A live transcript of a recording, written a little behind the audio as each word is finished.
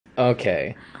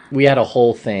Okay. We had a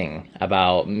whole thing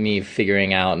about me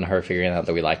figuring out and her figuring out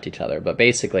that we liked each other. But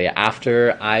basically,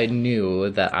 after I knew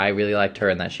that I really liked her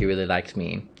and that she really liked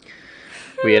me,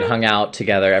 we had hung out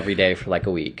together every day for like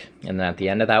a week. And then at the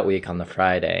end of that week, on the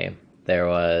Friday, there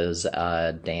was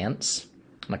a dance.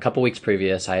 And a couple weeks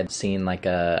previous, I had seen like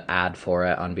a ad for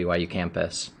it on BYU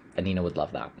campus. Anina would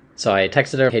love that. So I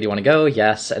texted her, hey, do you want to go?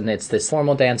 Yes. And it's this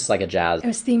formal dance, like a jazz. It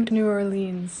was themed New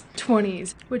Orleans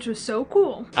 20s, which was so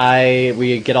cool.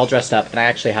 We get all dressed up, and I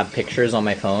actually have pictures on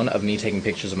my phone of me taking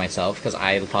pictures of myself because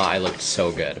I thought I looked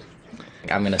so good.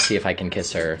 I'm gonna see if I can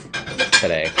kiss her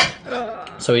today.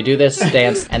 So we do this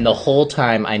dance, and the whole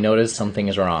time I notice something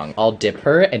is wrong. I'll dip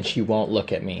her, and she won't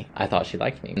look at me. I thought she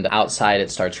liked me. And outside, it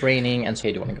starts raining, and so,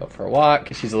 hey, do you want to go for a walk?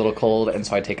 She's a little cold, and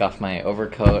so I take off my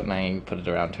overcoat, and I put it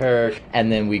around her.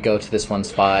 And then we go to this one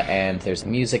spot, and there's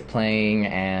music playing,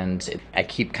 and I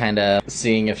keep kind of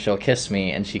seeing if she'll kiss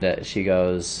me, and she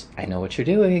goes, I know what you're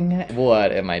doing.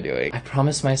 What am I doing? I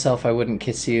promised myself I wouldn't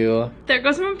kiss you. There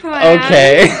goes my plan.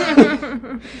 Okay.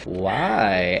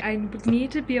 Why? I would need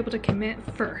to be able to commit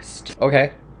first.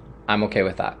 Okay. I'm okay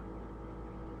with that.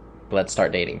 Let's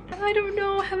start dating. I don't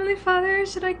know, Heavenly Father,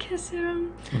 should I kiss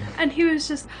him? And he was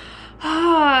just,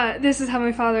 this is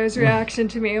Heavenly Father's reaction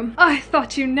to me. I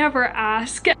thought you never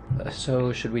ask.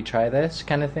 So should we try this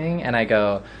kind of thing? And I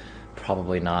go,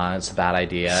 probably not, it's a bad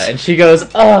idea. And she goes,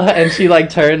 and she like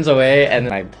turns away, and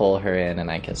then I pull her in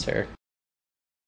and I kiss her.